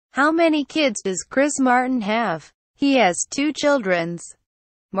How many kids does Chris Martin have? He has 2 children.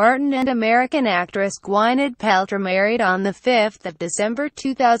 Martin and American actress Gwyneth Paltrow married on the 5th of December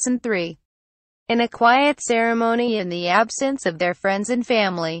 2003, in a quiet ceremony in the absence of their friends and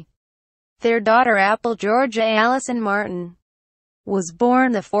family. Their daughter Apple Georgia Allison Martin was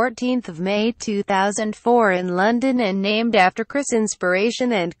born the 14th of May 2004 in London and named after Chris'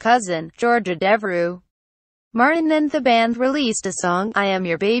 inspiration and cousin, Georgia Devereux. Martin and the band released a song, I Am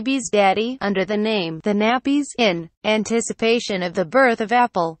Your Baby's Daddy, under the name The Nappies, in anticipation of the birth of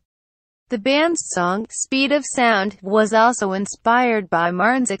Apple. The band's song, Speed of Sound, was also inspired by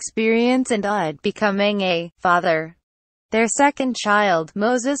Martin's experience and becoming a father. Their second child,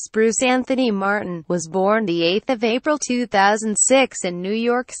 Moses Bruce Anthony Martin, was born the 8th of April 2006 in New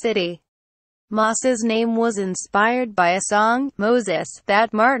York City. Moss's name was inspired by a song, Moses,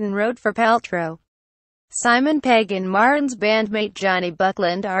 that Martin wrote for Paltrow. Simon Pegg and Martin's bandmate Jonny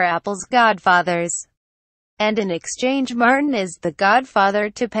Buckland are Apple's godfathers. And in exchange Martin is the godfather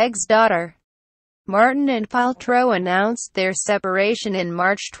to Pegg's daughter. Martin and Paltrow announced their separation in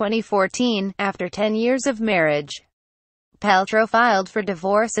March 2014, after 10 years of marriage. Paltrow filed for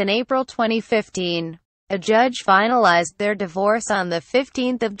divorce in April 2015. A judge finalized their divorce on the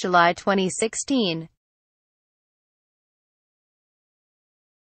 15th of July 2016.